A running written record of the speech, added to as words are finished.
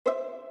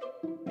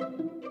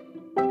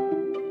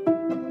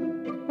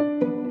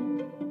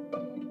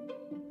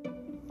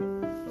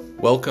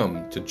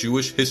Welcome to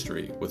Jewish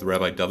History with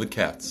Rabbi David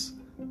Katz,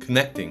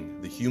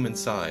 connecting the human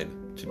side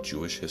to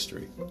Jewish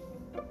history.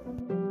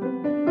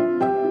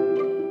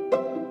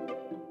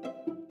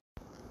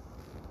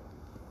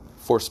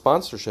 For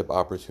sponsorship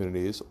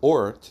opportunities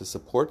or to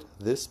support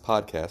this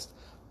podcast,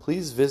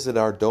 please visit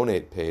our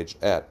donate page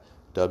at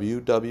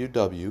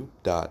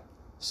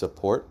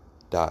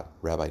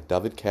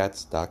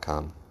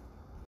www.support.rabbidavidkatz.com.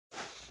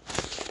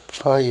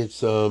 Hi,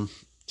 it's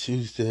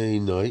Tuesday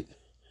night,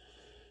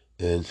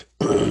 and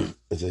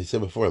as I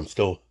said before, I'm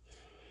still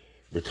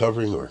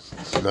recovering, or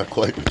not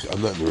quite.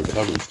 I'm not in the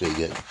recovery state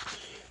yet,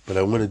 but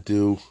I want to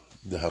do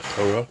the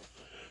Haftorah,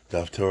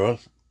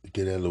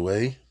 get out of the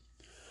way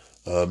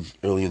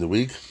early in the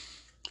week.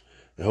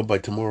 I hope by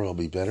tomorrow I'll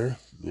be better.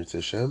 Yirtzeh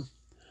Hashem.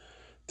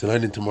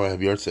 Tonight and tomorrow I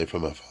have Yahrzeit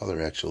from my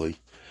father. Actually,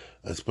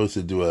 I was supposed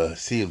to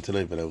see him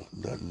tonight, but I'm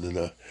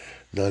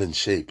not in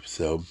shape.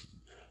 So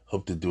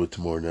hope to do it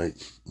tomorrow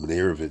night when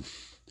Erevin.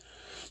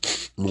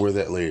 More of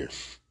that later.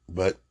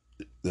 But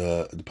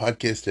the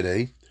podcast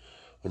today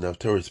on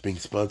Haftorah is being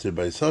sponsored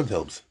by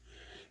Sondhelms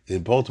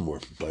in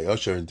Baltimore, by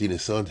Usher and Dina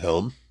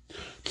Sondhelm,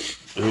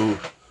 who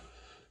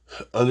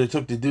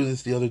undertook to do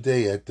this the other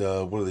day at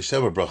one of the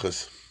Sheva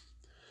Brachas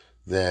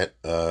that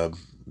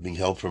being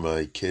held for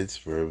my kids,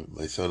 for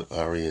my son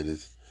Ari and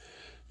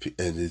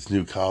his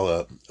new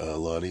Kala,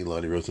 Lonnie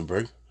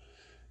Rosenberg.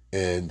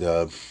 And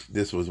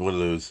this was one of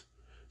those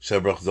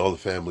Sheva Brachas, all the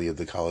family of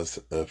the Kala's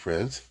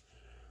friends.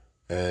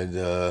 And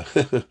sure,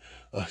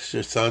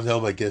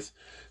 Sondhelm, I guess,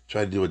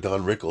 tried to do a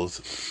Don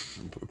Rickles.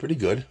 Pretty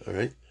good, all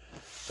right?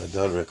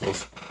 Don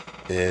Rickles.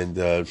 And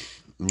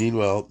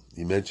meanwhile,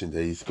 he mentioned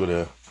that he's going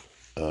to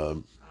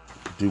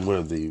do one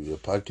of the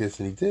podcasts,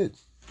 and he did.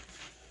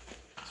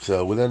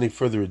 So without any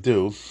further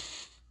ado,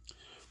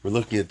 we're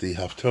looking at the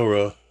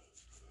Haftorah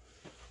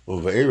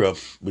of Va'era,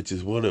 which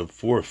is one of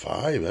 4 or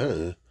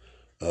 5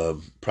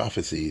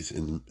 prophecies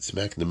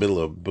smack in the middle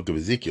of the book of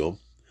Ezekiel,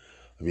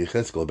 of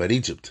Yechezkel, about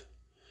Egypt.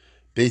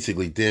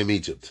 Basically, damn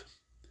Egypt.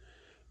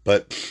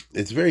 But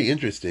it's very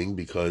interesting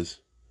because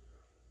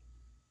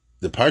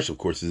the parsha, of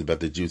course, is about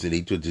the Jews in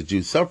Egypt, the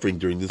Jews suffering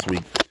during this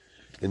week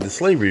in the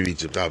slavery of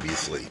Egypt,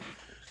 obviously.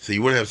 So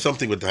you want to have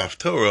something with the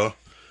Haftorah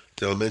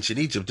that'll mention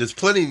Egypt. There's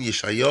plenty in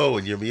Yeshayahu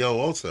and Yirmiyahu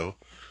also.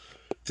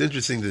 It's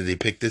interesting that they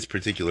picked this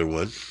particular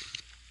one.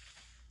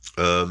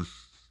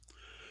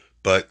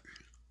 But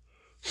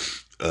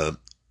I'll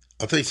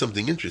tell you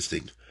something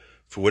interesting.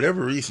 For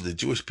whatever reason, the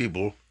Jewish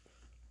people,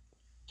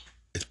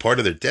 it's part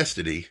of their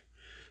destiny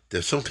to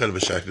have some kind of a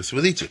shackness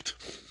with Egypt.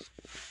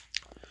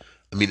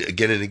 I mean,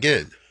 again and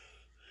again.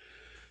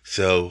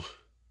 So,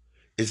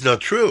 it's not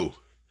true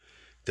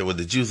that when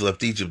the Jews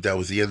left Egypt, that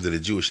was the end of the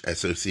Jewish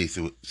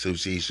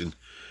association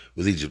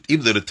with Egypt.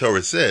 Even though the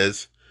Torah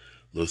says,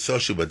 Lo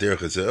soshu b'derech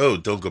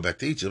hazeh, don't go back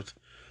to Egypt.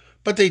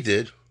 But they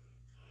did,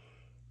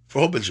 for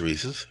a whole bunch of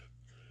reasons.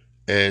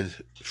 And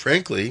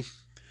frankly,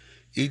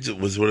 Egypt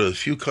was one of the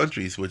few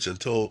countries which,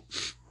 until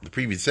the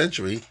previous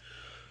century,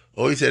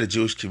 always had a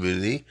Jewish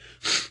community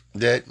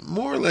that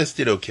more or less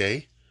did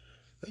okay.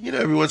 You know,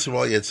 every once in a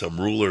while you had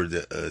some ruler,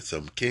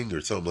 some king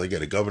or something like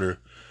that, a governor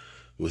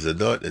who was a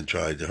nut and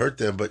tried to hurt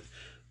them. But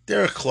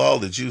derech klal,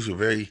 the Jews were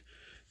very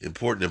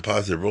important and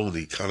positive role in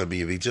the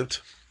economy of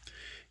Egypt.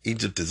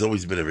 Egypt has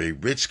always been a very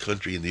rich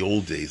country in the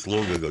old days,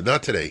 long ago.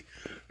 Not today.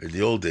 In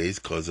the old days,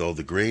 because all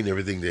the grain,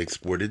 everything they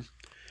exported.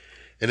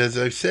 And as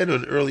I've said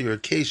on earlier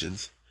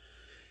occasions,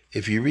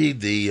 if you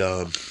read the,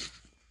 I'll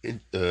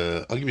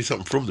give you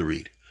something from the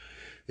read.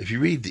 If you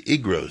read the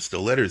Igros, the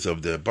letters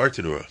of the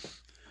Bartanura,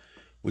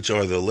 which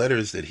are the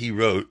letters that he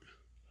wrote,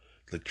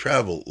 the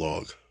travel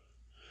log,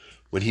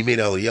 when he made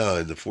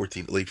Aliyah in the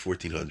late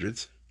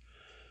 1400s.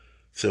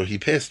 So he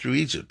passed through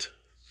Egypt,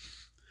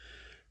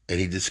 and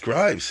he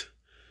describes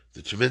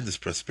the tremendous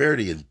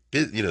prosperity and,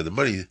 you know, the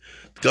money, the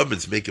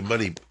government's making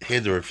money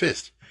hand over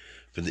fist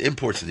from the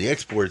imports and the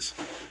exports,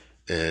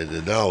 and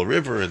the Nile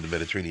River and the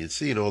Mediterranean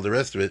Sea and all the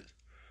rest of it.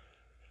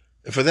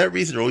 And for that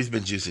reason, there have always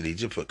been Jews in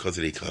Egypt because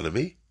of the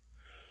economy.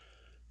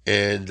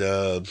 And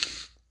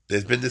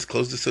there's been this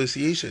close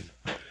association.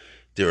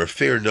 There are a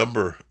fair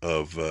number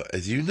of,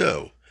 as you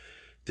know,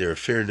 there are a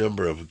fair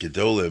number of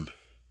Gedolim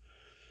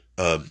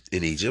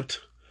in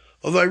Egypt.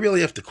 Although I really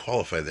have to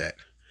qualify that.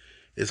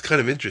 It's kind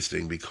of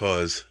interesting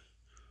because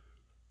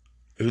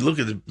if you look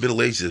at the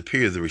Middle Ages, the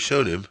period of the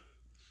Rishonim,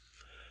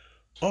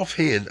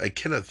 offhand, I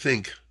cannot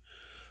think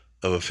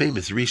of a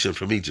famous Rishon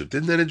from Egypt.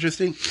 Isn't that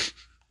interesting?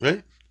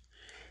 Right?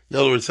 In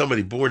other words,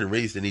 somebody born and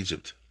raised in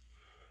Egypt.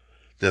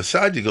 Now,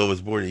 Sadigon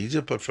was born in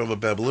Egypt, but from a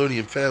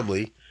Babylonian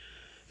family.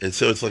 And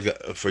so it's like,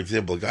 for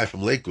example, a guy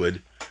from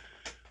Lakewood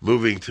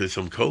moving to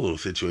some Kollel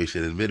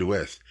situation in the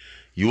Midwest.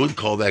 You wouldn't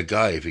call that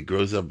guy, if he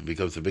grows up and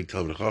becomes a big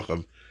Talmid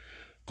Chacham,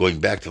 going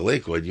back to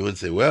Lakewood, you wouldn't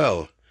say,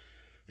 well,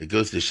 it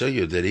goes to show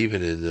you that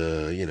even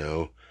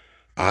in,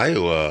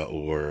 Iowa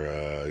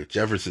or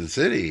Jefferson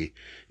City,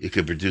 you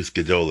could produce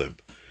Gedolim.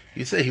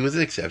 You say he was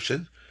an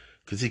exception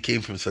because he came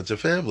from such a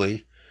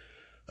family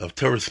of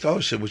Torah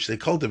scholarship, which they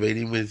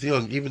cultivated when he was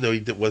young, even though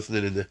he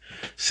wasn't in the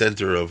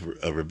center of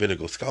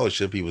rabbinical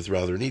scholarship. He was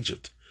rather in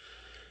Egypt.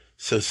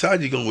 So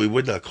Sadigon we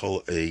would not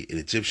call an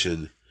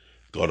Egyptian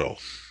Gadol.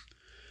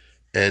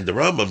 And the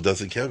Rambam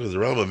doesn't count because the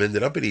Rambam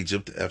ended up in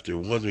Egypt after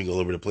wandering all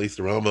over the place.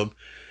 The Rambam,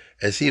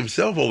 as he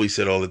himself always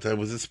said all the time,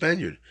 was a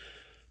Spaniard.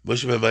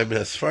 Moshe ben Maimon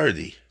has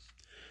Sephardi.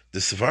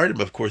 The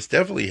Sephardim, of course,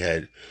 definitely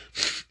had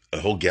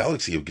a whole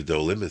galaxy of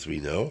Gedolim, as we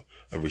know,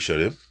 of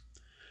Rishonim.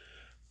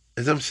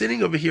 As I'm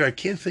sitting over here, I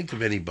can't think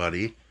of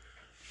anybody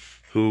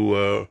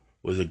who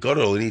was a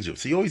Gadol in Egypt.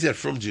 So you always had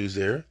from Jews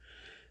there,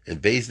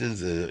 and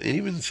Bezdins, and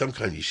even some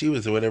kind of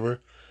yeshivas or whatever.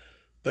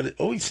 But it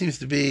always seems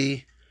to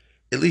be,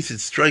 at least it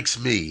strikes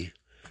me,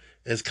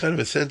 as kind of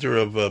a center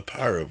of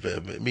power, of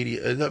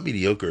not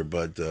mediocre,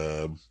 but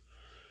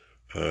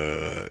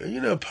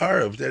power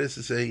of, that is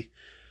to say,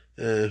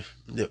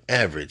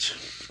 average.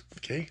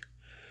 Okay.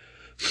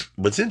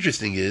 What's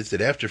interesting is that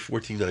after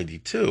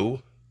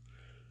 1492,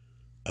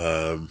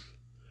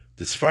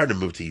 the Sephardim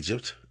moved to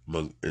Egypt,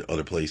 among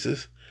other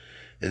places,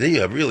 and then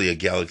you have really a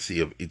galaxy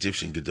of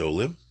Egyptian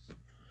Gedolim.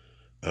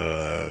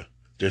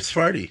 There's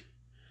Sephardi,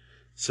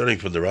 starting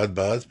from the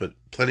Radbaz, but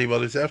plenty of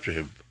others after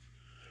him.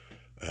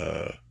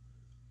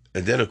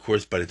 And then, of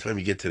course, by the time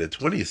you get to the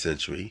 20th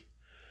century,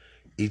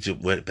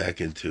 Egypt went back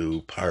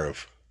into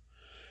Parav,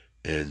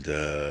 and,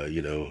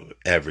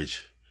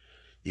 average,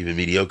 even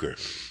mediocre.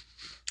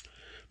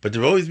 But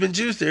there have always been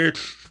Jews there,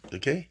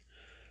 okay?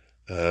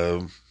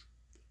 And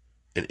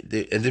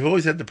they've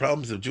always had the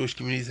problems that Jewish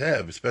communities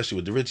have, especially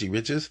with the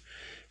riches.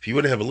 If you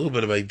want to have a little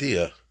bit of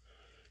idea,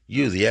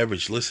 you, the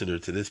average listener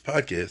to this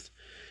podcast,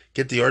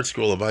 get the Art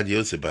Scroll of Avad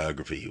Yosef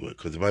biography,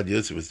 because Avad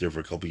Yosef was there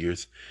for a couple of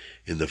years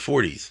in the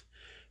 40s,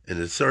 and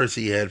the source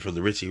he had from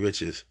the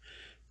riches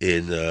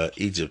in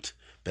Egypt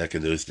back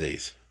in those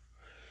days.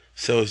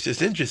 So it's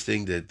just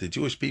interesting that the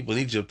Jewish people in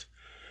Egypt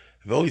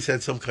have always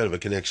had some kind of a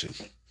connection.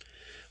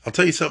 I'll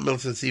tell you something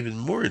else that's even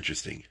more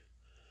interesting.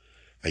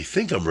 I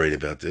think I'm right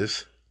about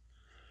this.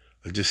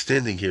 I'm just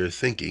standing here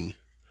thinking,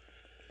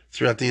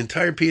 throughout the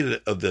entire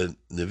period of the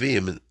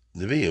Nevi'im,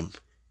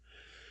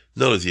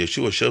 notice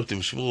Yeshua, Shotim,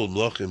 Shmuel,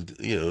 Melachim,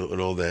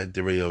 and all that,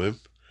 Divrei Yomim,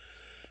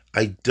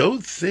 I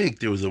don't think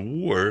there was a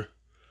war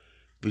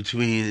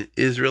between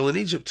Israel and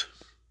Egypt.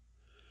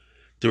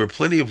 There were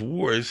plenty of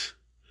wars.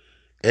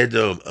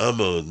 Edom,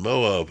 Ammon,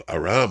 Moab,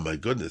 Aram, my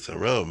goodness,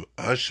 Aram,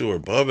 Ashur,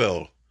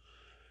 Babel,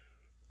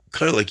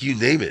 kind of like you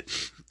name it.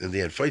 And they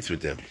had fights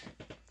with them.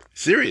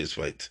 Serious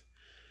fights.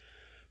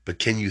 But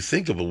can you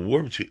think of a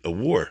war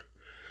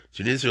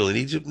between Israel and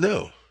Egypt?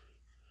 No.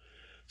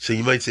 So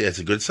you might say that's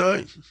a good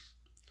sign.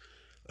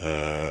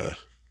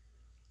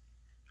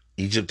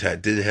 Egypt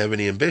didn't have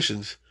any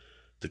ambitions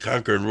to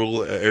conquer and rule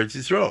Eretz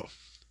Yisrael.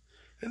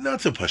 And not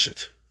to push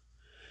it.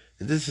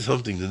 And this is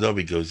something the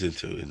Navi goes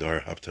into in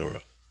our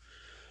Haftorah.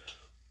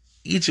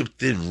 Egypt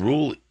didn't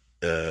rule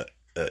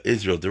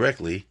Israel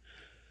directly,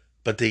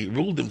 but they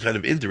ruled them kind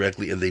of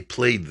indirectly, and they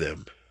played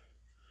them.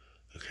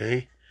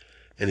 Okay?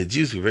 And the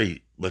Jews were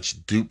very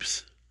much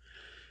dupes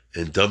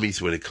and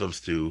dummies when it comes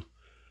to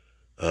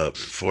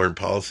foreign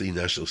policy,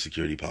 national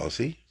security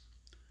policy.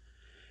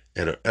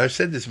 And I've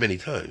said this many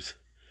times.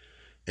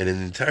 And in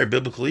the entire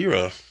biblical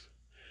era,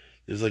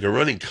 there's like a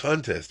running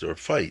contest or a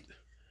fight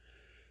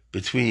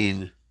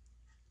between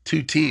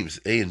two teams,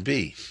 A and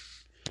B,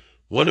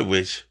 one of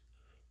which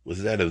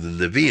was that of the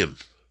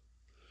Nevi'im,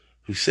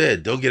 who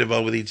said, don't get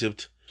involved with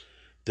Egypt,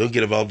 don't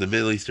get involved in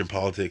Middle Eastern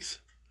politics.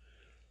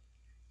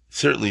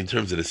 Certainly in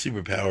terms of the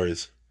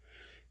superpowers,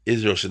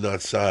 Israel should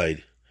not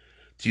side,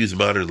 to use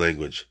modern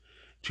language,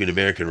 between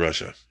America and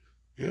Russia.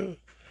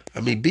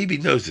 I mean, Bibi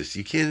knows this.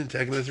 You can't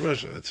antagonize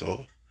Russia, that's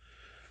all.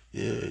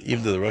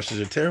 Even though the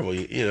Russians are terrible,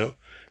 you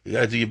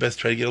got to do your best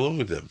to try to get along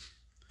with them.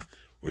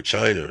 Or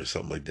China or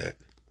something like that.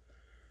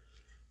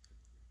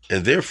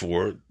 And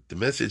therefore, the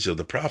message of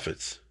the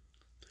prophets,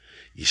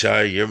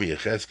 Yeshai, Yirmiyah,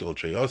 Cheskel,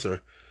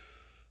 Treyosar,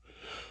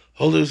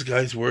 all those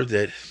guys were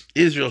that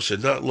Israel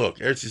should not look,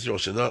 Eretz Israel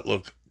should not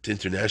look to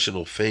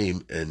international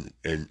fame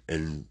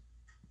and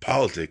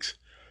politics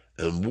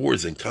and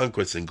wars and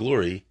conquests and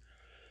glory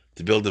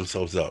to build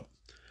themselves up.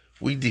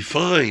 We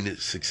define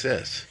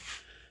success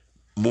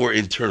more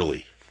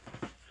internally.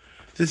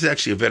 This is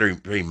actually a very,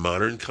 very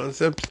modern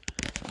concept,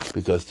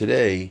 because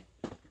today,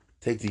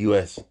 take the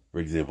U.S., for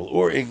example,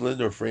 or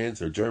England or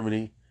France or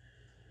Germany.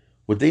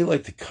 Would they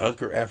like to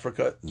conquer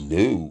Africa?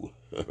 No.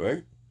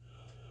 Right?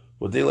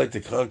 Would they like to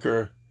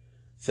conquer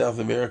South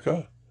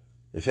America?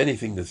 If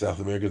anything, the South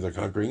Americans are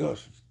conquering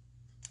us.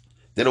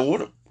 They don't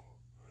want them.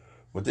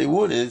 What they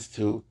want is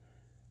to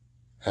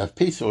have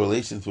peaceful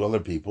relations with other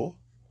people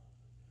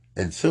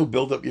and so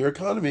build up your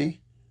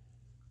economy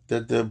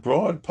that the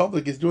broad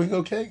public is doing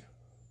okay.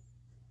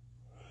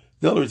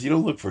 In other words, you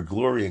don't look for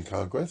glory and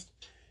conquest.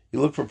 You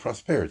look for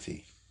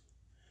prosperity.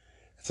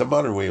 It's a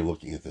modern way of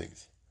looking at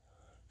things.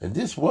 And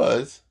this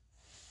was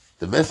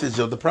the message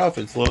of the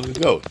prophets long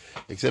ago,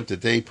 except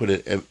that they put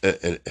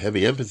a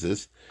heavy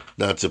emphasis,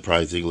 not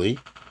surprisingly,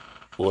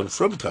 on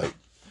from type.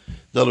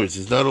 In other words,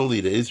 it's not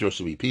only that Israel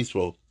should be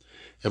peaceful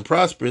and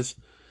prosperous,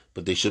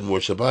 but they shouldn't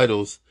worship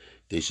idols.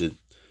 They should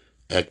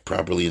act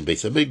properly in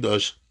Beis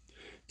Hamikdash.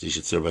 They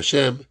should serve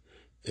Hashem,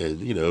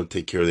 and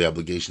take care of the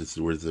obligations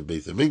towards the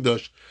Beis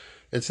Hamikdash,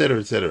 etc.,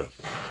 etc.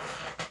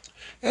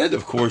 And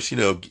of course,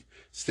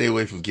 stay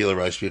away from Gila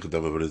Rai Shvichut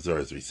Dam Avodah,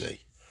 as we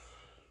say.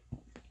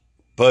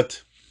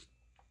 But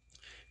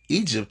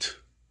Egypt,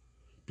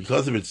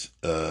 because of its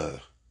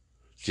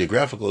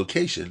geographical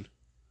location,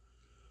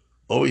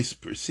 always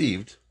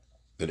perceived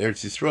that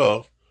Eretz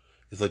Yisrael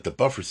is like the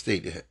buffer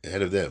state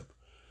ahead of them.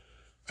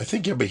 I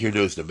think everybody here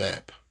knows the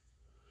map.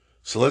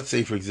 So let's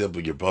say, for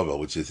example, you're Babel,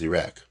 which is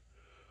Iraq,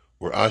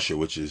 or Ashur,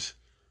 which is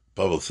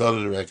Babel,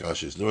 southern Iraq,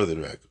 Ashur is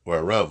northern Iraq, or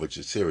Aram, which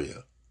is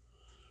Syria,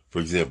 for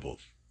example.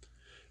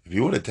 If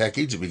you want to attack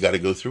Egypt, you got to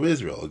go through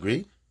Israel,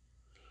 agree?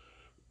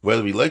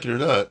 Whether we like it or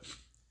not,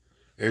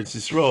 Eretz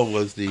Yisrael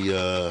was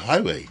the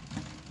highway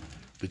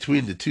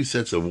between the two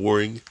sets of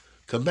warring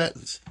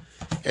combatants.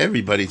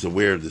 Everybody's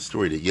aware of the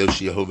story that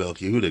Yoshiyahu Melech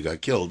Yehuda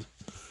got killed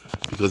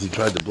because he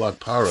tried to block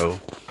Paro,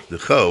 the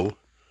Cho,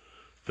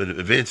 from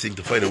advancing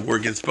to fight a war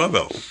against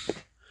Babel.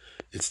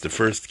 It's the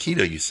first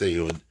kino you say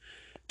on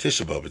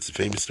Tisha B'Av. It's a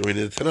famous story in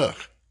the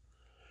Tanakh.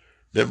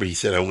 Remember, he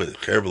said, I went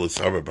Kerbal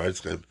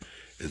Abarbanel,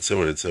 and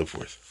so on and so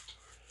forth.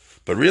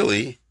 But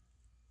really,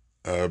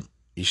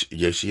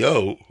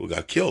 Yoshiyahu, who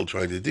got killed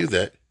trying to do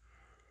that,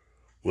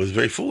 was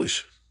very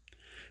foolish.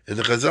 And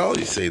the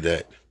Chazal say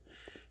that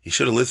he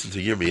should have listened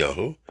to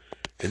Yirmiyahu,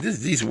 and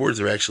these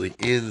words are actually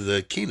in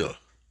the Kino,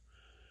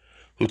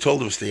 who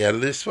told him to stay out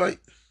of this fight.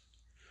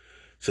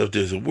 So if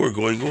there's a war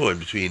going on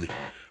between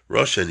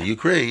Russia and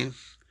Ukraine,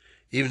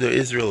 even though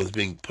Israel is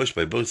being pushed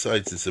by both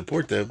sides to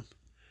support them,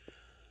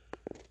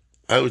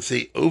 I would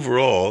say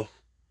overall,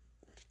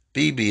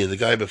 Bibi and the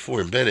guy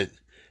before him, Bennett,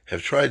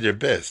 have tried their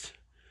best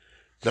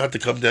not to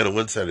come down on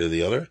one side or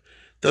the other.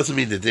 Doesn't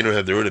mean that they don't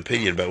have their own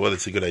opinion about whether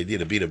it's a good idea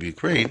to beat up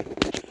Ukraine,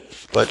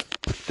 but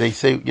they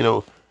say,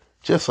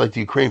 just like the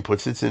Ukraine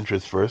puts its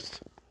interests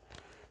first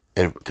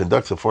and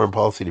conducts a foreign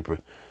policy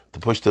to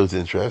push those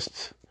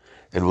interests,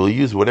 and will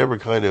use whatever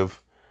kind of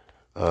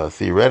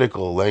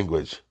theoretical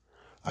language,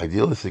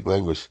 idealistic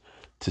language,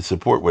 to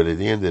support what at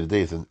the end of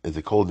the day is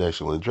a cold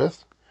national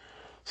interest.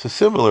 So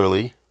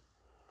similarly,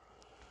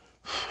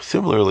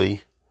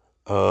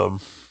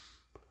 Eretz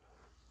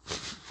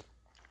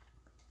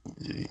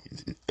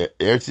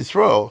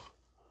Yisrael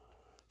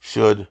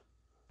should,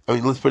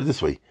 let's put it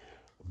this way,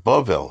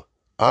 Bavel,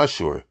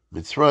 Ashur,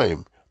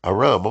 Mitzrayim,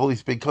 Aram, all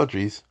these big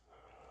countries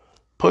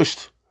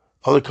pushed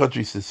other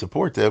countries to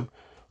support them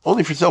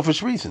only for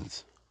selfish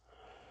reasons.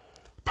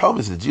 The problem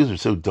is the Jews are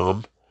so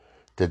dumb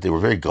that they were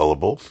very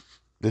gullible.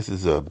 This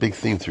is a big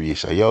theme through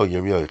Yeshayahu,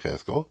 Yirmiyahu, and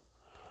Cheskel,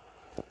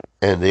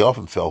 and they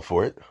often fell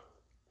for it.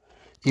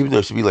 Even though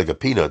it should be like a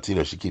peanuts,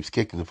 she keeps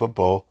kicking the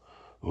football,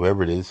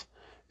 whoever it is,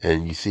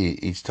 and you see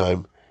each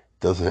time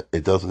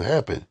it doesn't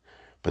happen.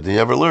 But they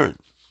never learn.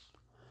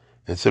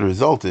 And so the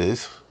result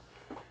is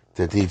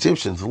that the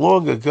Egyptians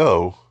long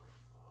ago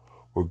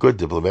were good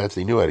diplomats.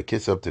 They knew how to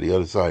kiss up to the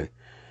other side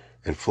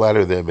and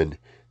flatter them and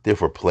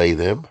therefore play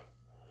them.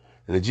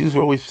 And the Jews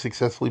were always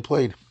successfully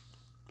played.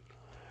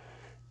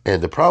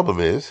 And the problem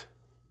is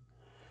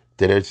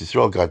that Eretz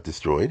Yisrael got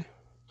destroyed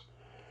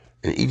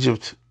and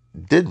Egypt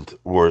didn't,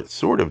 or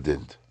sort of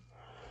didn't.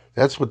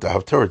 That's what the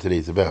Haftarah today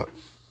is about.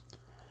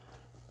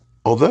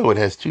 Although it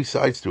has two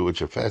sides to it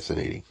which are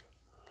fascinating.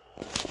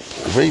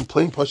 The very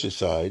plain Pashto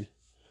side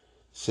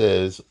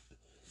says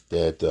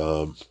that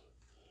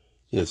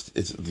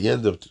it's the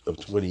end of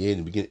 28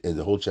 and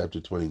the whole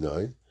chapter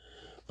 29.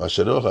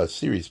 Bashanoha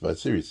series by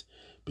series.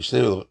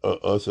 B'shnei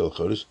osel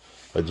chodesh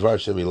b'dvar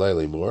Hashem ilai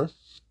lemor.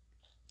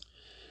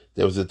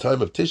 There was a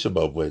time of Tisha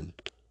B'Av when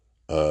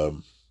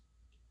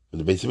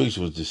the Beis Hamikdash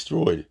was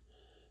destroyed.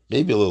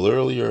 Maybe a little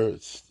earlier.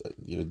 It's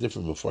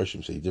different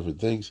Mefarshim say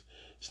different things.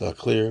 It's not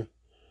clear.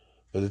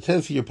 But the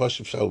 10th year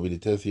Pashto Shah will be the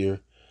 10th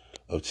year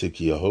of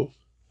Tzidkiyahu.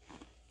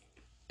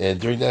 And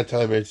during that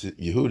time,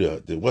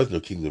 Yehuda, there was no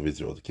king of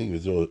Israel. The king of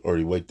Israel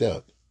already wiped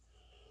out.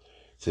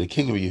 So the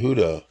king of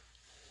Yehuda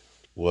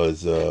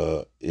was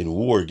in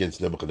war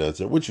against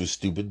Nebuchadnezzar, which was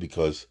stupid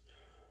because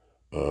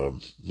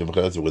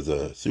Nebuchadnezzar was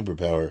a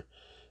superpower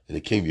and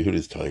the king of Yehuda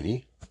is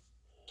tiny.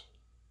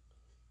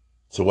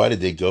 So why did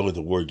they go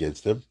into war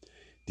against them?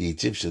 The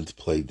Egyptians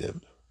played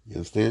them. You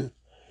understand?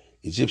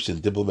 Egyptian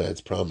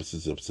diplomats'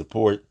 promises of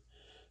support,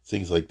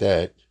 things like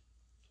that,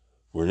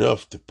 were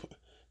enough to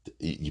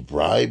you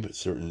bribe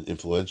certain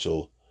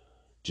influential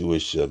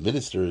Jewish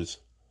ministers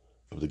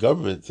of the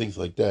government, things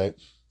like that,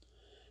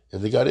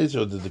 and they got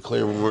Israel to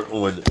declare war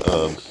on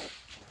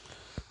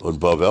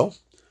Babel,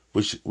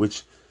 which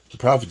the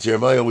prophet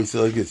Jeremiah always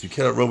said like this: you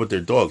cannot run with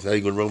their dogs. How are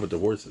you going to run with the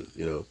horses?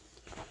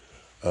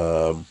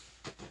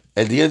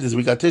 And the end is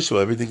we got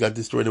Tishma. Everything got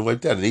destroyed and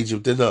wiped out, and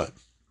Egypt did not.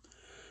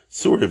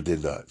 Sort of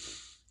did not.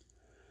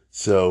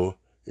 So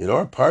in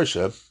our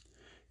parsha,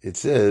 it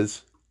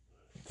says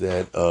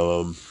that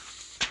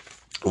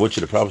I want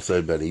you to prophesy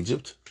about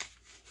Egypt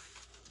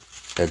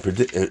and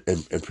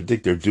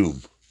predict their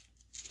doom.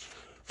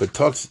 But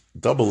talks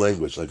double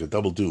language, like a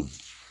double doom.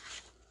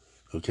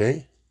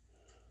 Okay?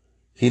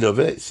 Si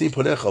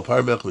ponecha al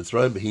par melech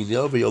Mitzrayim, he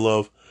nov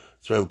yolov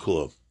Mitzrayim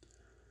kulo.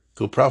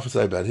 Go prophesy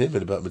about him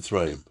and about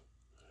Mitzrayim.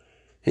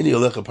 Hini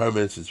olecha par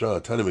melech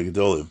Mitzrayim, tanim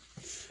gedolim.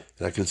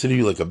 And I consider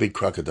you like a big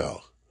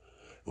crocodile.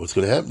 And what's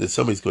going to happen is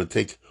somebody's going to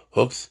take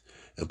hooks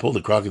and pull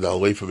the crocodile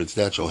away from its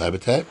natural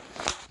habitat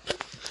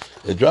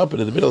and drop it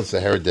in the middle of the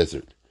Sahara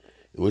Desert,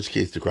 in which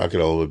case the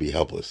crocodile would be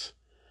helpless.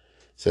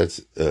 So that's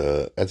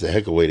a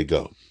heck of a way to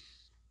go.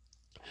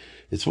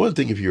 It's one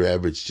thing if you're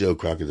average Joe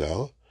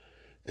crocodile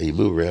and you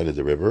move around in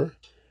the river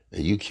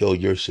and you kill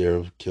your share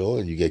of kill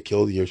and you get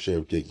killed, your share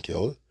of getting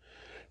killed.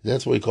 And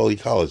that's what we call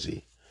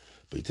ecology.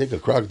 But you take a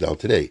crocodile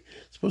today,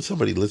 suppose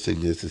somebody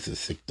listening to this is a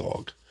sick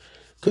dog.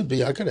 Could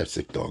be, I could have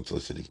sick dogs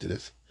listening to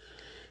this.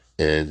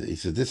 And he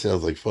said, this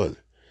sounds like fun.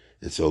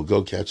 And so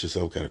go catch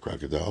yourself kind of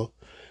crocodile.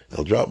 And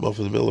he'll drop him off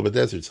in the middle of a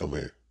desert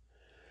somewhere.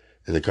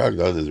 And the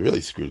crocodile is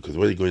really screwed because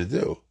what are you going to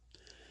do?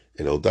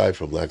 And he'll die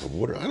from lack of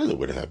water. I don't know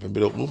what happened,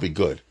 but it won't be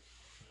good.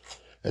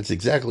 That's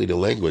exactly the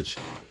language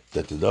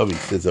that the Navi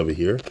says over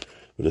here.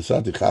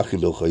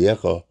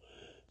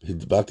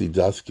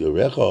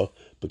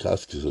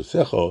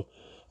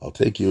 I'll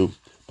take you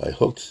by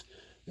hooks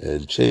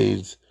and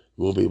chains.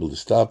 You won't be able to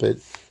stop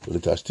it. And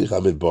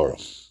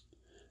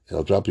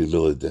I'll drop you in the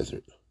middle of the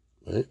desert.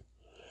 Right?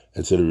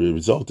 And so the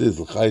result is,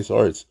 you'll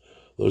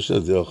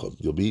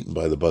be eaten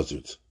by the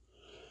buzzards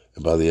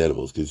and by the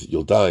animals because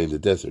you'll die in the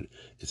desert.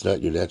 It's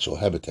not your natural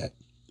habitat.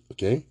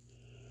 Okay?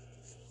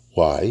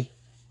 Why?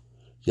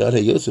 Because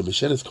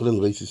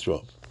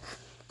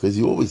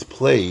you always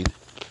played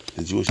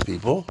the Jewish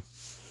people,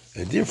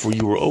 and therefore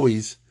you were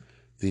always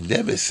the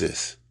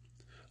nemesis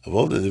of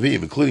all the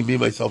Nevi'im, including me,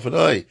 myself, and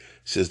I,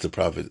 says the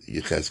prophet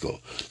Ezekiel.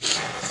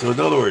 So in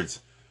other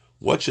words,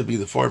 what should be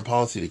the foreign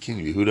policy of the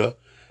king of Yehuda,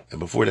 and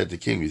before that the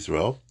king of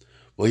Israel?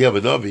 Well, you have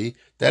a Navi,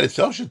 that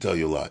itself should tell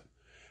you a lot.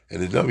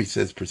 And the Navi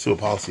says pursue a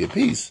policy of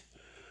peace,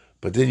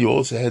 but then you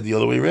also had the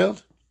other way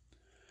around.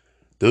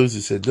 Those who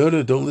said,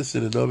 no, don't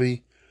listen to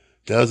Navi,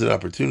 now's an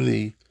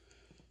opportunity,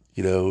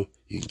 you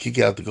can kick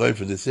out the guy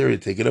from this area,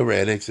 take it over,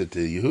 annex it to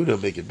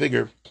Yehuda, make it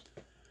bigger.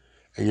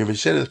 And your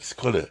Mishenah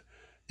Kona,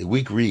 a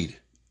weak reed,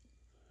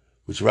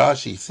 which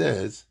Rashi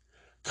says,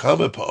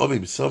 Kama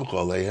pa'omim samcha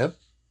alehem,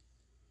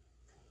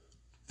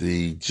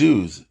 the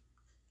Jews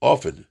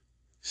often,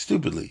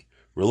 stupidly,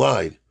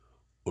 relied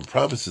on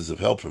promises of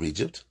help from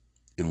Egypt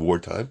in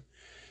wartime,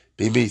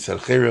 Bimi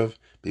Sancheirav,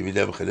 Bimi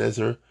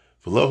Nebuchadnezzar,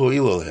 V'lohu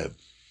ilohem,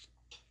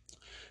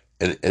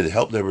 and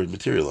help never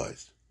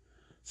materialized.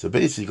 So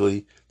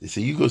basically, they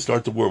say, you go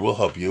start the war, we'll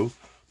help you,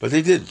 but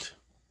they didn't,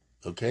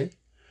 okay?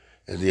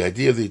 And the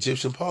idea of the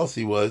Egyptian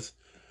policy was,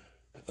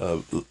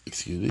 let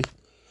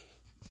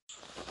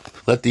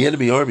the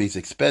enemy armies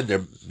expend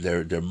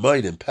their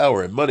might and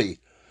power and money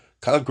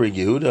conquering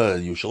Yehuda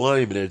and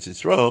Yerushalayim and Eretz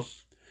Yisrael,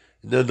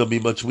 and then they'll be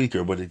much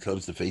weaker when it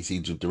comes to face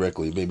Egypt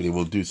directly. Maybe they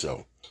won't do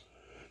so.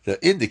 Now,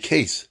 in the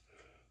case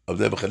of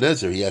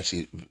Nebuchadnezzar, he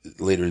actually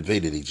later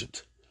invaded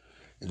Egypt,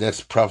 and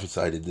that's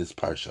prophesied in this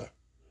parsha.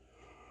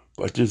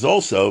 But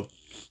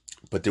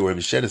there were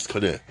Mishenis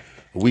Kaneh,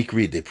 a weak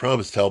reed. They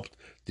promised help,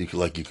 you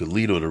could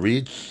lean on a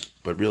reed,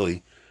 but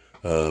really,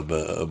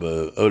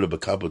 Oda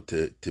Bakabo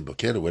to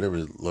Bakana, whatever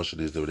the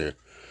Lashon is over there.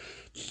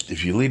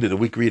 If you lean in a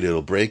weak reed,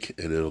 it'll break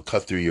and it'll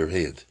cut through your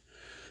hand.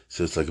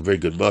 So it's like a very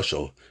good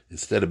mashal.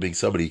 Instead of being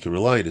somebody you can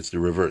rely on, it's the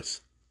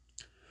reverse.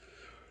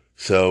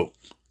 So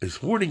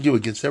it's warning you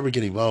against ever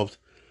getting involved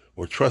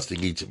or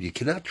trusting Egypt. You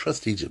cannot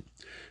trust Egypt.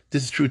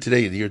 This is true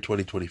today in the year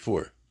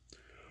 2024.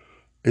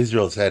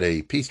 Israel has had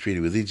a peace treaty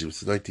with Egypt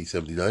since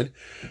 1979,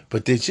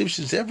 but the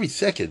Egyptians every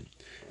second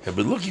have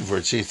been looking for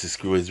a chance to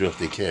screw Israel if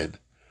they can.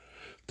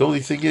 The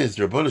only thing is,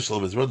 the Abarbanel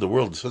Shalom has run the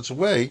world in such a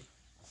way,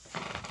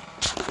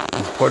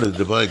 as part of the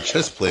divine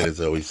chess plan, as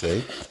I always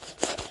say,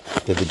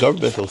 that the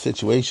governmental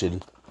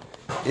situation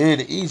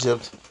in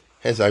Egypt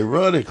has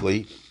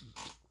ironically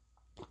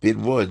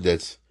been one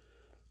that's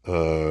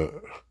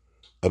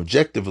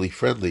objectively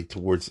friendly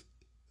towards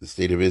the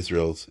state of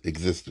Israel's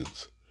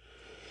existence.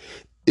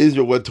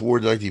 Israel went to war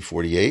in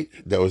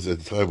 1948. That was at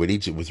the time when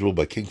Egypt was ruled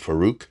by King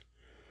Farouk,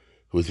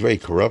 who was very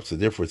corrupt, so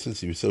therefore,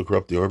 since he was so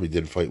corrupt, the army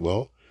didn't fight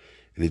well.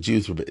 And the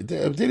Jews they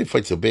didn't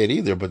fight so bad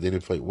either, but they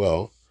didn't fight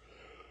well.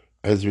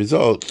 As a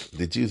result,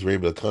 the Jews were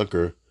able to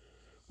conquer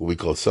what we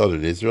call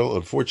southern Israel.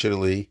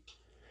 Unfortunately,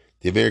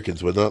 the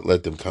Americans would not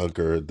let them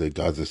conquer the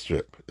Gaza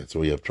Strip. That's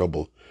why we have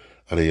trouble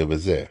on a Yom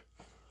Hazeh.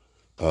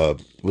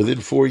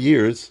 Within 4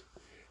 years,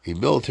 a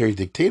military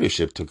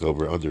dictatorship took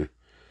over under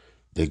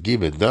the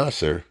Gimel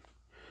Nasser,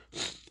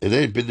 and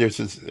they've been there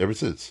ever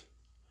since.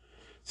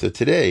 So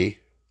today,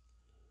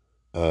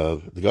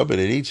 the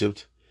government in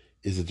Egypt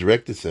is a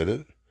direct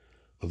descendant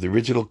of the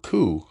original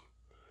coup,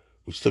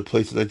 which took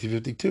place in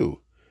 1952.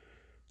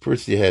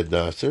 First you had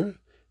Nasser,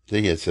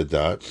 then you had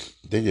Sadat,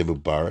 then you had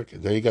Mubarak,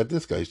 and then you got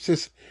this guy,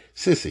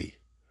 Sisi.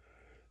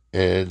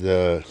 And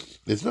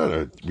it's not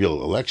a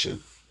real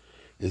election.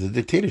 It's a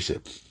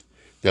dictatorship.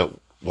 Now,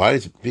 why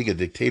is being a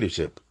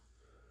dictatorship,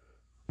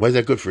 why is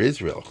that good for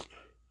Israel?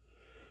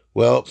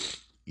 Well,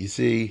 you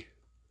see,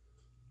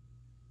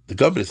 The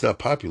government is not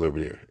popular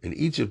over there. And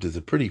Egypt is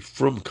a pretty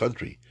frum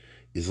country,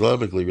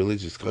 Islamically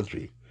religious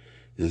country.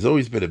 There's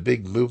always been a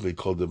big movement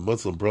called the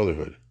Muslim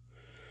Brotherhood.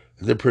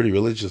 And they're pretty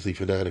religiously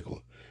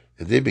fanatical.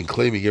 And they've been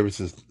claiming ever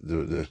since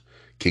the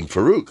King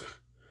Farouk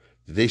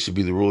that they should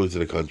be the rulers of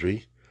the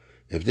country.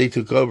 If they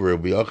took over, it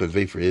would be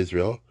Akhaveh for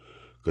Israel,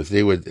 because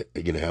they were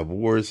going to have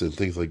wars and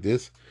things like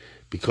this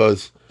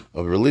because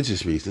of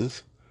religious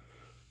reasons.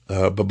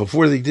 But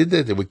before they did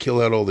that, they would kill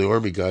out all the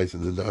army guys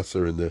and the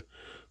Nasser and the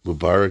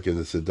Mubarak and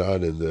the Sadat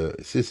and the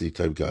Sisi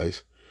type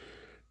guys.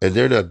 And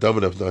they're not dumb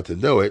enough not to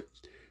know it.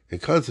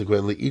 And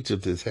consequently,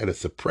 Egypt has had a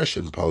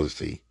suppression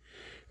policy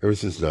ever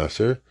since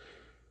Nasser,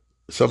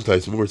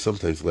 sometimes more,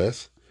 sometimes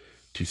less,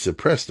 to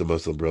suppress the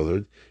Muslim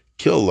Brotherhood,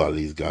 kill a lot of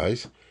these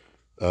guys.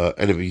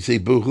 And if you say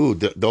boo-hoo,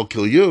 they'll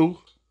kill you.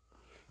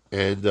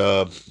 And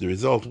the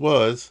result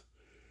was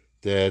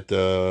that,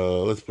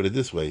 let's put it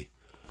this way,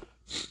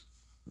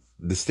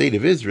 the state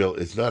of Israel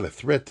is not a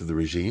threat to the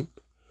regime.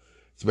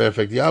 As a matter of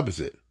fact, the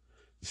opposite.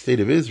 The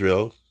state of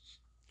Israel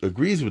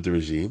agrees with the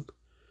regime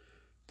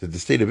that the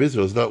state of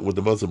Israel is not with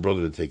the Muslim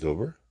Brotherhood to take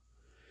over.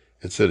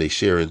 And so they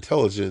share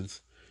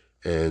intelligence,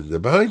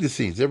 and behind the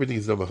scenes, everything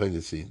is done behind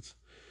the scenes.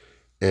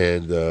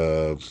 And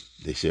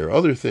they share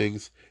other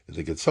things, and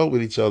they consult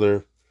with each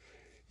other.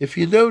 If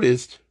you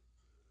noticed,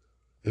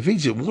 if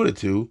Egypt wanted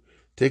to,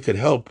 they could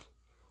help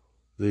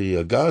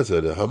the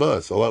Gaza, the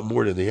Hamas, a lot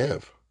more than they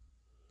have.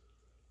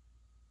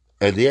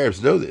 And the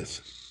Arabs know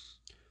this.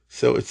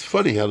 So it's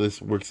funny how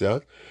this works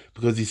out,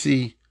 because you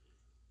see,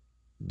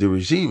 the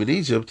regime in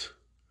Egypt,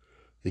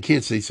 they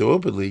can't say so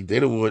openly,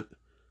 they don't want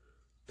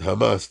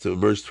Hamas to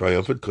emerge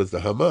triumphant, because the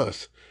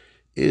Hamas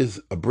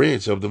is a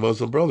branch of the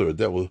Muslim Brotherhood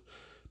that will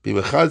be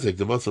mechazek,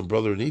 the Muslim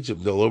Brotherhood in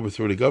Egypt. They'll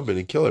overthrow the government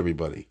and kill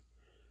everybody.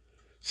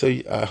 So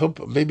I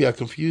hope, maybe I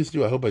confused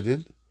you, I hope I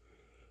didn't.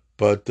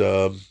 But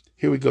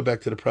here we go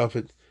back to the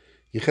prophet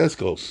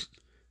Yechezkel.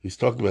 He's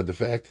talking about the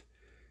fact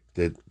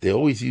that they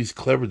always use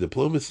clever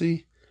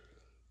diplomacy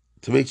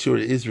to make sure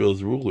that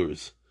Israel's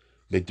rulers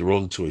make the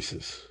wrong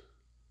choices.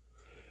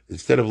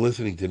 Instead of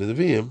listening to the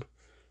Nevi'im,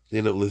 they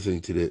end up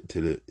listening to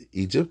the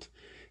Egypt.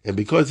 And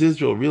because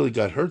Israel really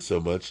got hurt so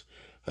much,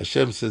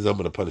 Hashem says, I'm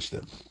going to punish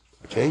them.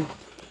 Okay?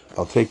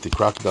 I'll take the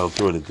crocodile and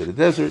throw it into the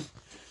desert,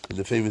 in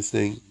the famous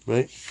thing,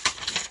 right?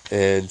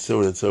 And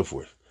so on and so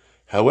forth.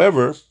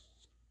 However,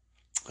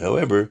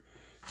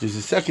 there's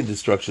a second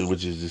destruction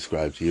which is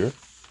described here.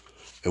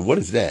 And what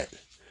is that?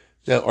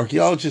 Now,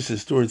 archaeologists,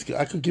 historians,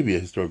 I could give you a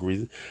historical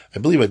reason. I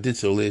believe I did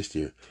so last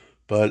year.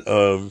 But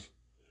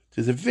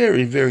there's a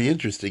very, very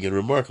interesting and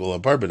remarkable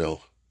Abarbanel,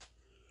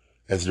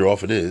 as there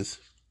often is,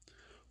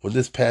 on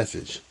this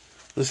passage.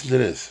 Listen to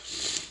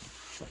this.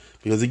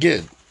 Because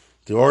again,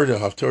 there are in the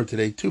Haftarah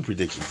today two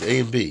predictions, A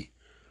and B,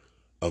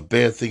 of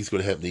bad things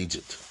going to happen to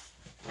Egypt.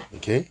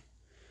 Okay?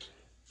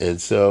 And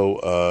so,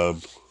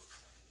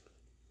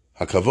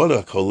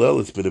 Hakavana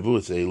Kolel is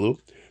Benevuas Elu,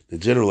 the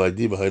general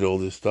idea behind all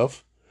this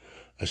stuff.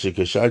 Asher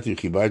Kasharti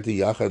Chibarti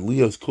Yachad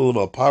Lios Kulam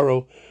Al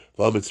Paro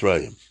Val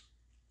Mitzrayim.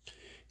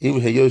 Im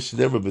Heyosh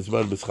Never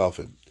Bizman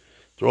Bischalfim.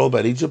 They're all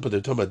about Egypt, but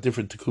they're talking about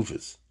different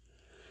tekufas.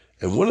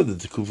 And one of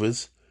the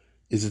tekufas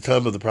is the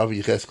time of the prophet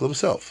Yechezkel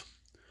himself.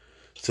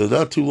 So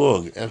not too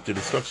long after the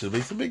destruction of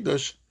Beis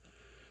Hamikdash,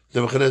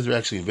 Nebuchadnezzar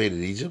actually invaded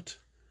Egypt.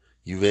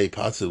 You may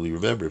possibly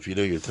remember, if you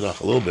know your Tanakh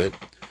a little bit,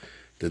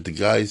 that the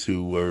guys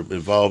who were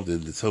involved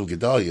in the Tzom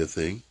Gedalia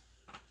thing,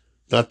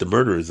 not the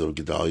murderers of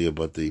Gedalia,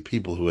 but the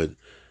people who had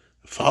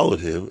followed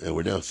him and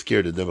were now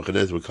scared that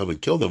Nebuchadnezzar would come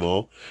and kill them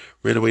all,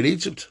 ran away to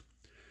Egypt.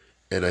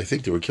 And I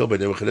think they were killed by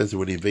Nebuchadnezzar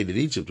when he invaded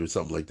Egypt or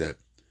something like that.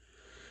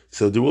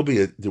 So there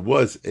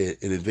was an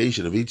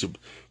invasion of Egypt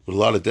with a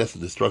lot of death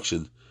and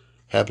destruction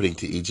happening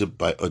to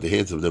Egypt on the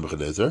hands of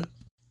Nebuchadnezzar.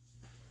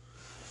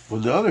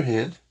 On the other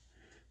hand,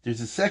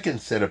 there's a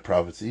second set of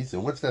prophecies,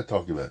 and what's that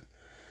talking about?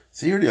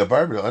 See here, the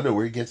Abarbanel, I know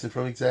where he gets it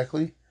from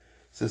exactly. It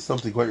says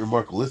something quite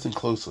remarkable. Listen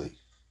closely.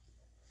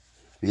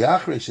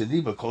 After the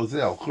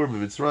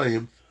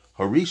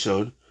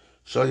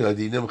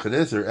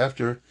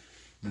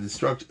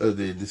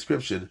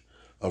description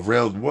of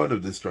round one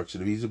of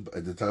destruction of Egypt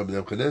at the time of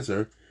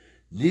Nebuchadnezzar,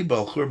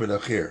 Nibal Churban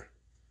Acher.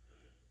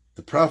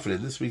 The prophet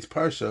in this week's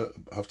Parsha,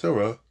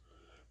 Haftarah,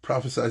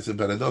 prophesies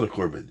about another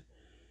Churban.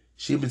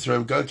 And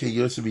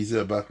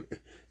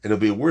it'll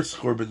be a worse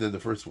Churban than the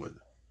first one.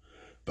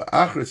 But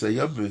Achris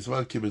Ayam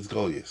Mizman Kibbutz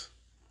Goliath.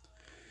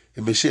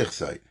 In Mashiach's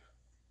sight.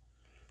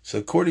 So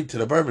according to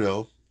the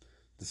Abarbanel,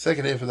 the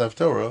second half of the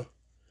Haftarah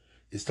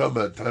is talking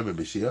about the time of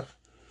Mashiach,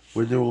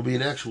 where there will be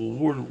an actual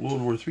World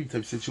War III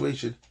type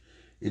situation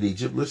in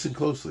Egypt. Listen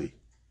closely.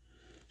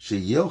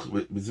 Sheyelch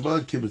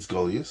Mizman Kibbutz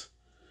Goliath,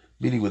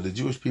 meaning when the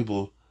Jewish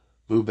people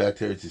move back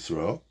to Eretz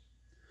Yisrael.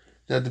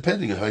 Now,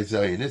 depending on how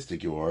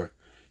Zionistic you are,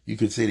 you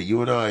could say that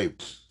you and I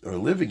are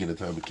living in a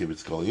time of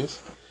Kibbutz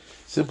Goliath,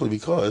 simply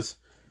because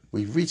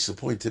we've reached the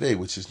point today,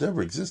 which has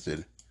never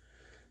existed,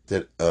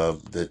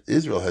 that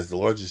Israel has the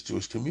largest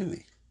Jewish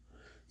community,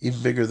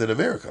 even bigger than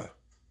America.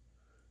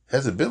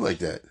 Hasn't been like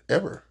that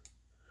ever,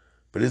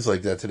 but it's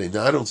like that today.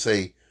 Now, I don't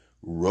say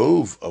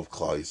Rove of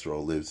Klal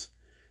Yisrael lives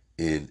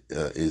in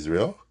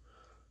Israel.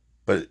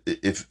 But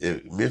if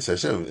Mirza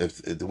Hashem,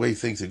 if the way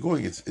things are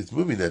going, it's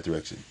moving that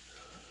direction.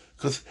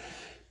 Because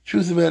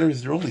truth of the matter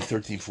is, there are only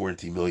 13,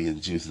 14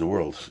 million Jews in the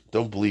world.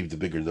 Don't believe the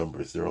bigger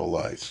numbers; they're all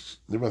lies.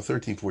 There are about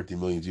 13, 14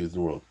 million Jews in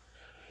the world,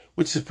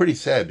 which is pretty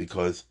sad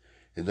because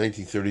in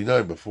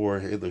 1939, before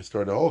Hitler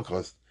started the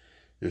Holocaust,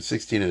 there were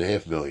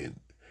 16.5 million.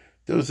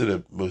 Those are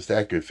the most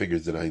accurate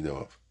figures that I know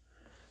of.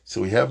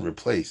 So we haven't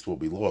replaced what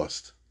we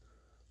lost,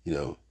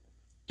 in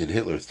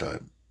Hitler's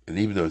time, and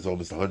even though it's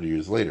almost 100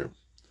 years later.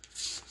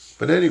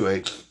 But anyway,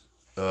 it's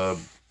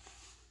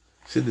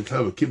in the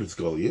time of Kibbutz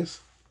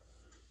Goliath,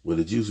 when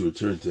the Jews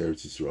returned to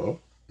Eretz Yisrael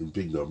in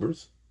big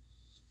numbers.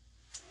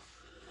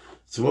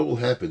 So what will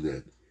happen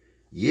then?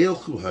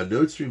 Yelchu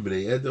hanotzrim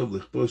b'nei Edom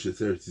lichbosh et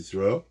Eretz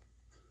Yisrael.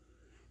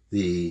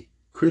 The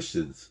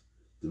Christians,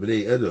 the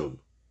Bnei Edom,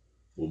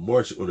 will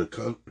march on a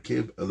camp,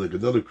 like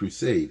another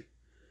crusade,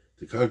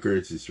 to conquer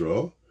Eretz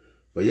Yisrael.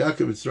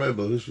 Vayakim Mitzrayim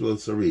b'Hishvilo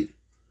Sarid,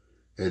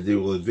 and they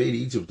will invade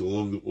Egypt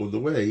on the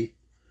way,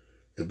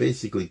 and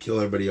basically kill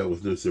everybody out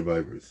with no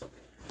survivors.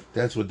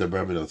 That's what the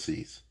Abarbanel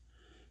sees.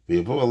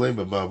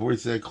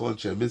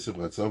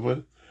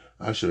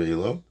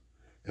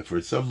 And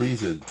for some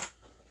reason,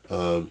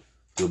 there'll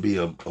be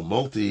a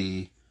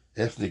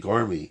multi-ethnic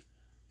army,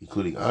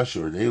 including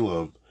Ashur and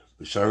Elam,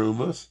 Bashar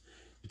Umas,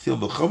 until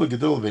Melchama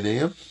Gadol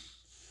B'neiam,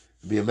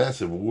 be a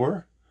massive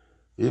war.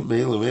 And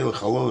be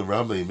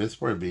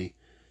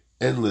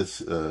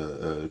endless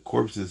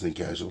corpses and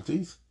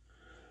casualties.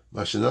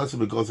 And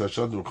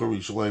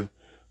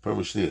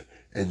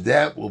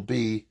that will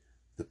be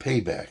the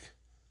payback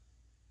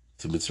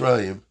to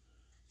Mitzrayim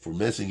for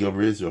messing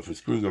over Israel, for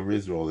screwing over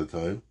Israel all the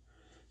time.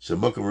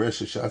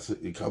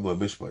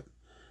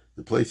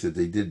 The place that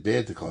they did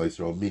bad to Klal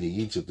Yisrael, meaning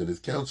Egypt and its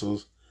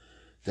councils,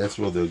 that's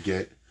where they'll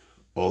get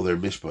all their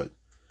mishpat.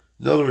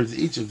 In other words,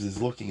 Egypt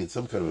is looking at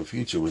some kind of a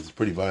future which is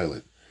pretty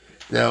violent.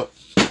 Now,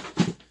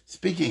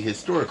 speaking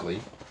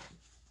historically,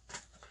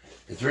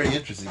 it's very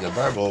interesting.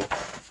 Abarbanel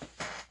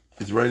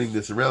is writing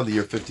this around the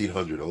year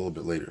 1500, a little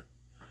bit later.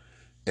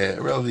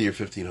 Around the year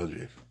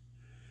 1500.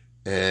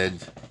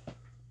 And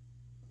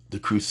the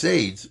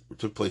Crusades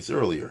took place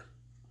earlier.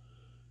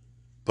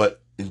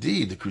 But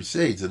indeed, the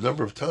Crusades, a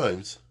number of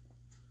times,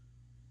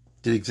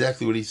 did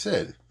exactly what he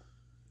said.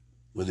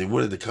 When they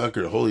wanted to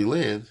conquer the Holy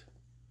Land,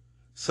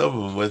 some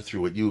of them went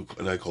through what you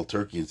and I call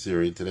Turkey and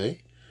Syria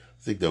today.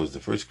 I think that was the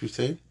first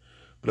crusade.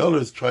 But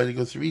others tried to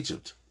go through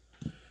Egypt.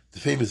 The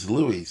famous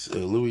Louis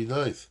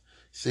IX,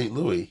 St.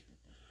 Louis,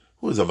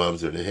 who was a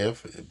mamzer and a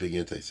half, a big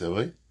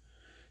anti-Semite,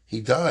 he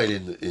died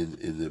in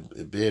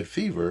the bad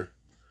fever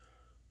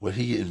when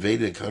he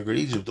invaded and conquered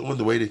Egypt on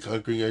the way to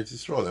conquering Eretz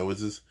Yisrael. That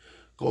was his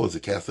goal as a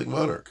Catholic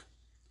monarch.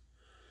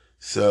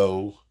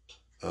 So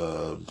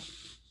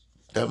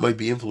that might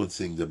be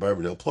influencing the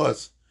Abarbanel.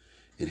 Plus,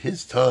 in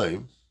his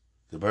time,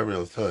 the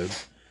Abarbanel's time,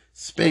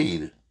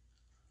 Spain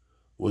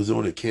was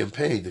on a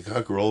campaign to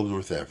conquer all of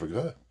North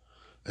Africa,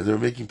 and they were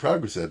making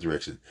progress in that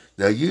direction.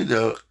 Now, you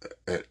know,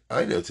 and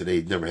I know today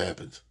it never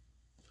happened,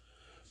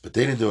 but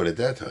they didn't know it at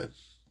that time.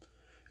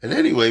 And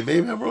anyway,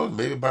 maybe I'm wrong.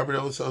 Maybe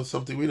Abarbanel saw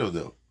something we don't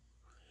know.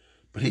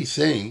 But he's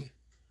saying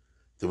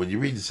that when you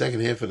read the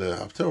second half of the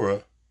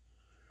Haftorah,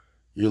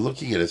 you're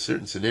looking at a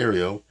certain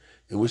scenario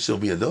in which there'll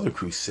be another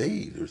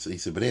crusade, or he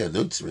said, B'nai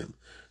Anotzrim,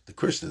 the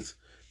Christians,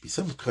 be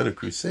some kind of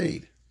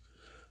crusade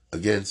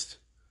against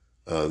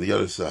the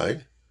other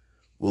side.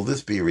 Will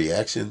this be a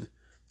reaction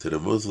to the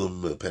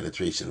Muslim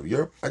penetration of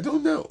Europe? I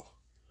don't know.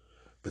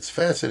 But it's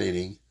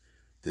fascinating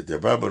that the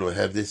Abarbanel will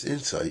have this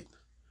insight.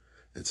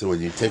 And so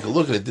when you take a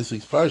look at it, this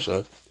week's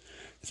Parsha,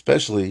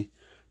 especially,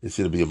 it's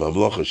going to be a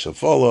Mamlocha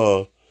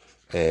Shafala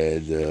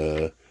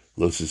and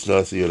Lo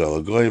Sisnasi and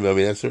Alagoyim. I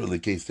mean, that's certainly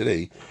the case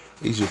today.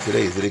 Egypt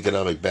today is an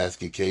economic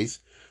basket case.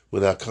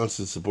 Without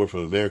constant support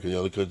from America and the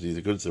other countries,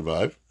 it couldn't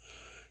survive.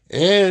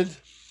 And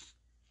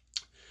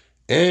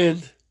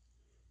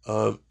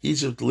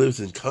Egypt lives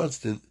in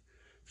constant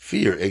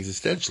fear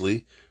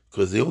existentially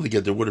because they only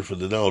get their water from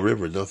the Nile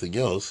River and nothing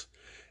else.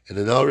 And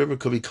the Nile River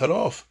could be cut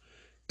off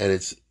at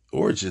its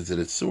origins and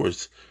its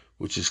source,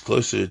 which is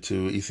closer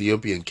to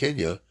Ethiopia and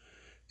Kenya.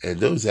 And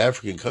those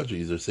African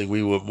countries are saying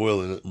we want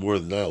more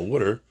of the Nile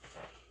water,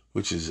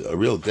 which is a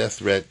real death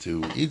threat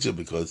to Egypt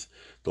because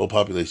the whole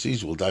population of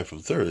Egypt will die from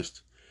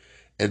thirst.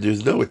 And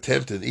there's no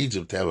attempt in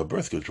Egypt to have a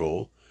birth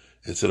control.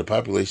 And so the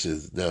population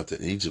is now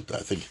in Egypt, I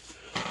think,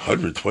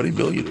 120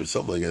 million or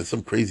something like that,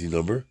 some crazy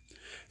number.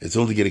 It's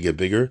only going to get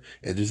bigger.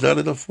 And there's not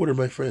enough water,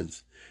 my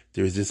friends.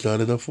 There is just not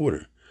enough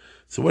water.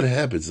 So what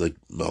happens, like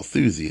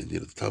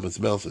Malthusian, Thomas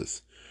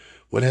Malthus,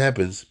 what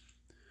happens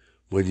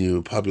when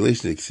your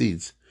population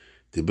exceeds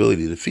the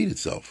ability to feed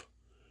itself?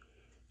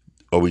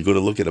 Are we going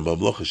to look at a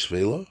Mamlocha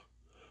Shvela?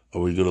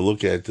 Are we going to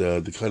look at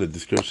the kind of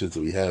descriptions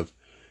that we have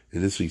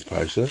in this week's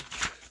Parsha?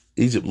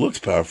 Egypt looks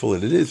powerful,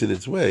 and it is in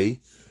its way,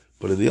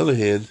 but on the other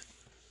hand,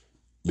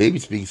 maybe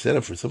it's being set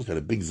up for some kind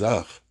of big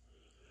zach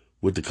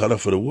with the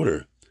cutoff of the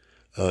water.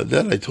 Now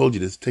that I told you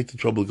this, take the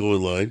trouble to go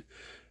online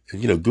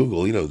and,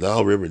 Google,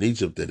 Nile River in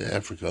Egypt and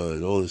Africa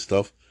and all this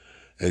stuff,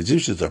 And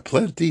Egyptians are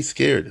plenty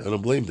scared. I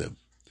don't blame them.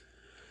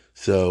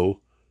 So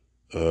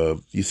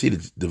you see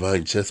the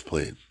divine chess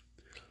plan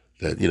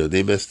that,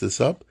 they messed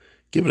this up.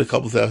 Give it a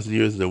couple thousand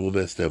years and then we'll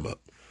mess them up.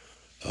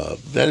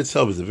 That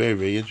itself is a very,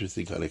 very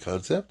interesting kind of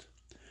concept.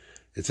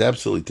 It's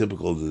absolutely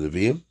typical of the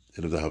Nevi'im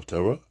and of the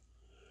Haftarah.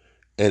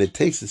 And it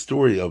takes the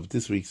story of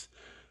this week's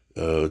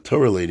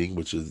Torah laning,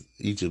 which is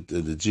Egypt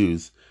and the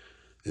Jews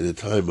in the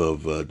time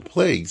of the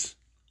plagues,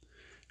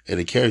 and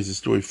it carries the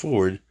story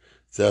forward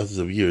thousands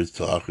of years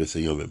to Achris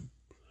Hayomim.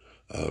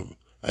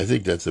 I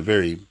think that's a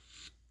very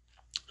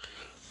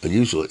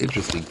unusual,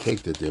 interesting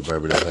take that the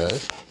Abarbanel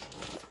has.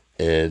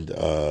 And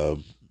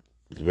the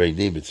very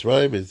name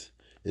Mitzrayim is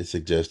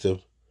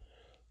suggestive.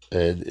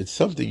 And it's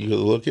something you can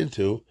look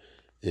into.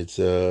 It's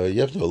you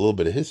have to know a little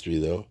bit of history,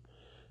 though.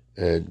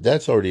 And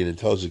that's already an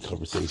intelligent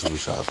conversation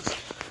with Shabbos.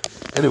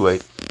 Anyway,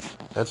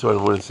 that's what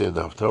I want to say in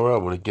the Haftarah. I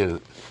want to again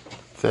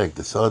thank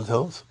the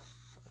Sandhelms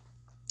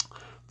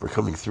for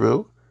coming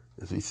through,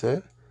 as we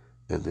said.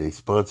 And they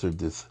sponsored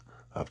this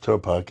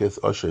Haftarah podcast,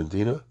 Usher and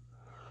Dina.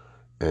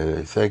 And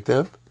I thank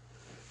them.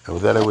 And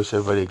with that, I wish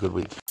everybody a good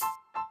week.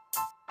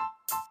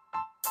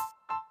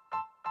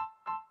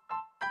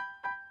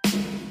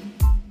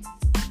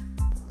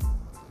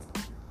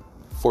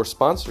 For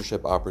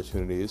sponsorship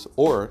opportunities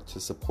or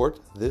to support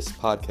this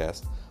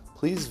podcast,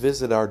 please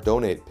visit our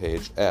donate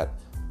page at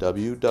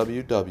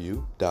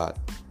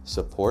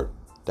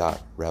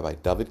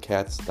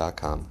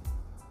www.support.rabbidavidkatz.com.